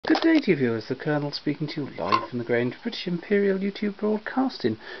day, dear viewers, the Colonel speaking to you live from the Grange, British Imperial YouTube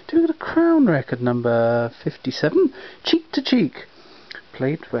Broadcasting, doing a Crown record number 57, Cheek to Cheek,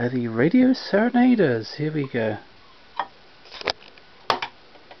 played by the Radio Serenaders. Here we go.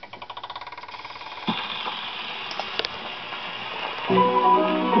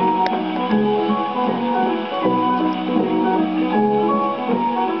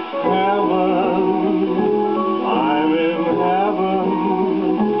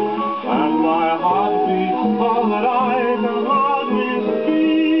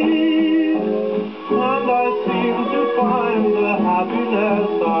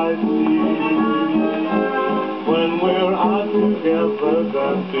 When we're out together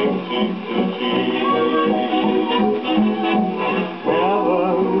dancing cheek to cheek.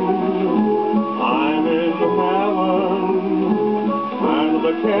 Heaven, I'm in heaven, and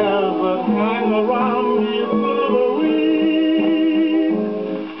the cares that hang around me through the week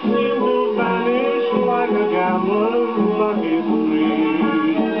seem to vanish like a gambler's lucky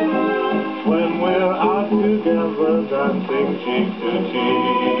streak. When we're out together dancing cheek to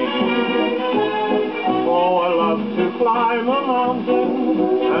cheek. Oh, I love to climb a mountain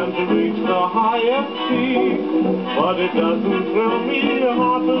and to reach the highest peak, but it doesn't thrill me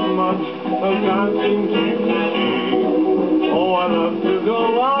half as much as dancing cheek to cheek. Oh, I love to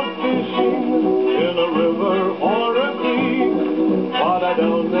go out fishing in a river or a creek, but I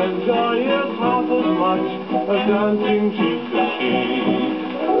don't enjoy it half as much as dancing cheek to cheek.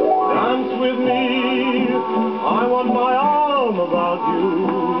 Dance with me, I want my arm about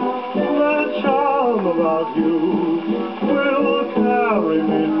you. The charm about you will carry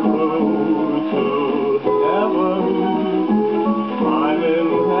me through to heaven. I'm in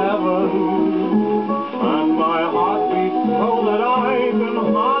heaven, and my heart beats so that I can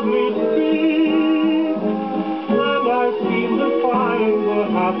hardly speak, and I seem to find the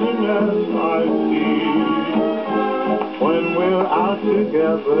happiness I seek when we're out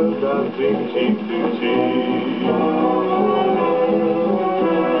together dancing cheek to cheek.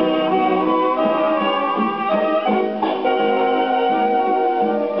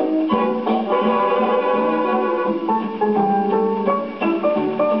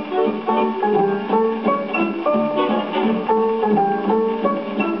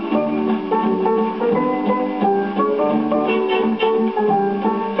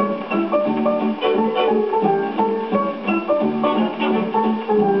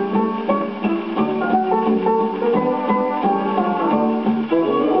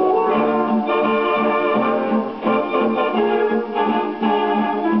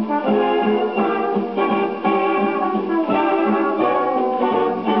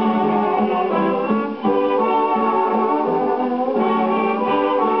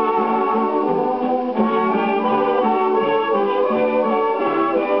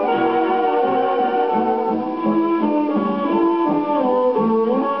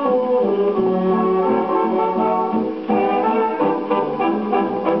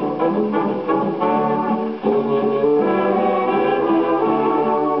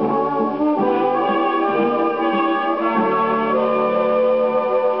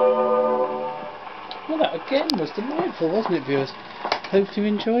 Well, that again was delightful, wasn't it, viewers? Hope you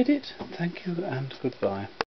enjoyed it. Thank you and goodbye.